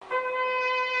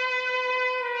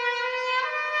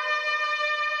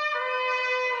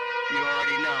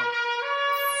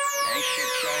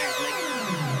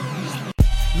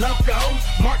Loco,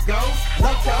 Mark goes,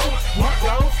 Loco, Mark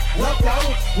goes, Loco,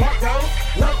 Mark goes,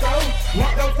 Loco,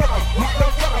 Mark goes, Loco, Mark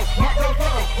goes, Loco, Mark goes,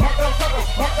 Loco, Mark goes, Loco,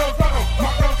 Mark goes, Loco,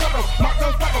 Mark goes, Loco, Mark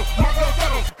goes, Loco, Mark goes,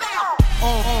 Loco.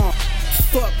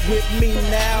 Fuck with me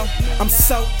now. I'm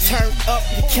so turned up,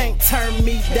 you can't turn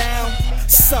me down.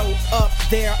 So up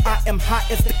there, I am hot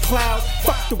as the cloud.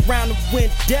 Fucked around and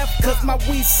went deaf, cause my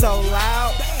weed so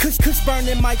loud. Kush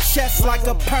burning my chest like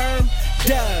a perm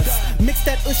does. Mix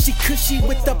that ushy cushy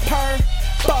with the perm.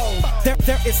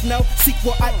 There is no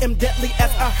sequel, I am deadly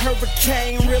as a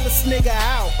hurricane. Realest nigga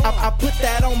out. I put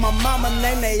that on my mama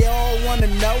name, they all wanna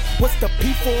know what's the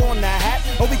people on the hat.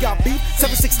 Oh, we got beef,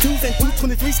 7.62s and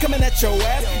 223s coming at your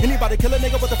ass. Anybody kill a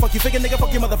nigga, what the fuck you figure, nigga?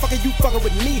 Fuck you motherfucker, you fucking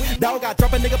with me. Dog, I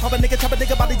drop a nigga, pop a nigga, chop a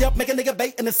nigga, body up, make a nigga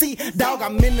bait in the sea. Dog,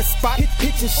 I'm in the spot,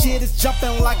 pitching shit is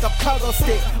jumping like a pogo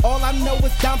stick. All I know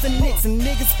is dimes and nicks, and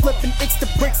niggas flipping X to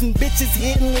bricks, and bitches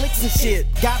hitting licks and shit.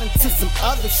 Got into some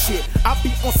other shit, I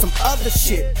be on some other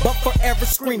shit, but forever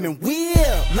screaming,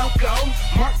 Will. Loco,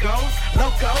 Mark goes,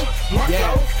 Loco, Mark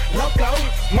goes, Loco,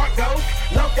 Mark goes,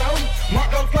 Loco, Mark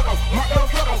goes, Loco, Mark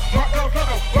goes, Loco, Mark goes, Loco,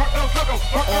 Mark goes, Loco,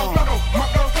 Mark goes, Loco, Mark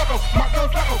goes, Loco, Mark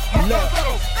goes, Loco, Mark goes,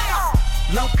 Loco.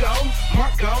 Loco,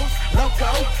 Mark goes,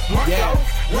 Loco, Mark goes,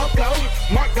 Loco, Mark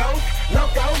goes,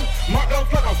 Loco, Mark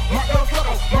goes, Loco, Mark goes, Loco,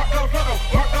 Mark goes, Loco,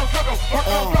 Mark goes, Loco, Mark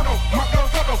goes, Loco, Mark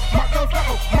goes, Loco, Mark goes,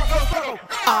 Loco, Mark goes, Loco.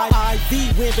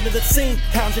 IV, women in the scene,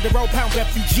 pound to the road, pound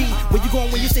refugee. Where you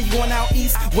going when you say you going out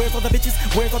east? Where's all the bitches?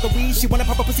 Where's all the weed? She wanna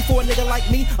pop a pussy for a nigga like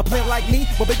me, a player like me.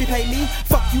 Well, baby, pay me.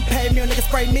 Fuck you, pay me, or nigga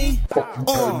spray me.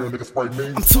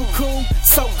 I'm too cool,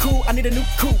 so cool, I need a new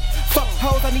coupe. Fuck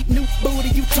hoes, I need new booty.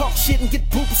 You talk shit and get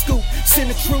poop and scoop. Send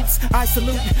the troops, I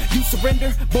salute. You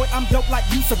surrender, boy, I'm dope like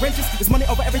you syringes. There's money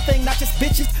over everything, not just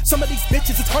bitches. Some of these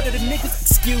bitches, it's harder than niggas.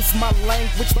 Excuse my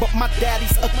language, but my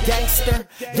daddy's a gangster.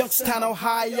 Youngstown,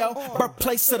 Ohio,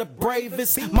 birthplace of the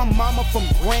bravest. My mama from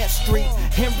Grant Street,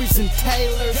 Henrys and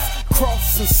Taylors,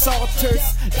 Cross and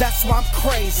Salters. That's why I'm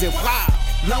crazy. Wow.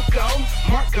 Loco,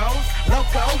 Mark goes,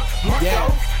 Loco, Mark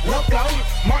goes, Loco,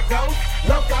 Mark goes,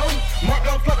 Loco, Mark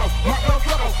goes, Loco, Mark goes,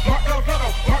 Loco, Mark goes,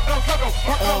 Loco, Mark goes, Loco,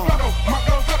 Mark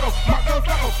goes, Loco, Mark goes, Loco, Mark goes,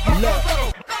 Loco, Mark goes,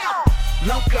 Loco.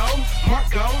 Loco, Mark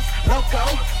goes, Loco,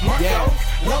 Mark goes,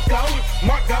 Loco,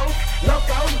 Mark goes,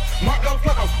 Loco, Mark goes, Loco, Mark goes,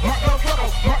 Loco, Mark goes, Loco,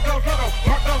 Mark goes,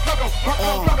 Loco, Mark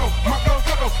goes, Loco, Mark goes,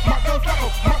 Loco, Mark goes, Loco,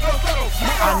 Mark goes, Loco.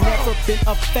 I never been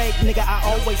a fake nigga, I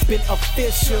always been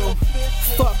official.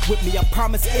 Fuck with me, I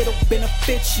promise it'll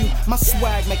benefit you. My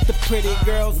swag make the pretty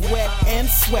girls wet and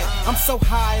sweat. I'm so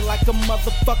high like a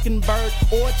motherfucking bird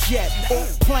or jet or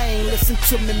plane. Listen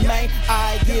to me, man,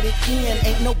 I get it in.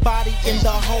 Ain't nobody in the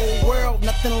whole world,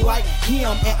 nothing like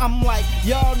him. And I'm like,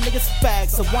 y'all niggas fags,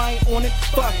 so I ain't on it,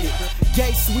 fuck it.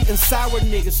 Gay, sweet and sour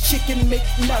niggas, chicken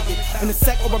McNugget. In a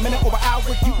sec or a minute or an hour,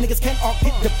 you niggas can't all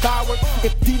get devoured.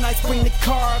 If D-Nice bring the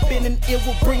carbon and it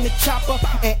will bring the chopper.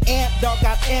 And Ant Dog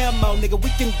got ammo, nigga, we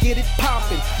can get it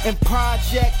poppin'. And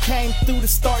Project came through to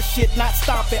start shit, not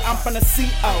stop it. I'm from the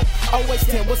CO, always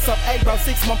 10, what's up, hey bro,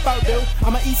 6 month old dude.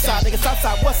 I'm an east side nigga, south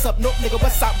side, what's up, North nigga,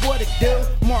 west side, what it do?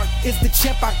 Mark is the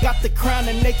champ, I got the crown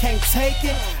and they can't take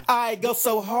it. I go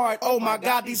so hard, oh my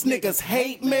god, these niggas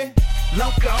hate me.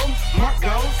 Loco, Mark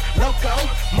goes, Loco,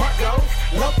 Mark goes,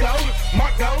 Loco,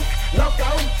 Mark goes,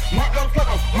 Loco, Mark goes,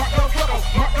 Loco, Mark goes, Loco,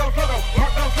 Mark goes, Loco,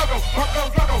 Mark goes, Loco, Mark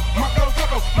goes, Loco.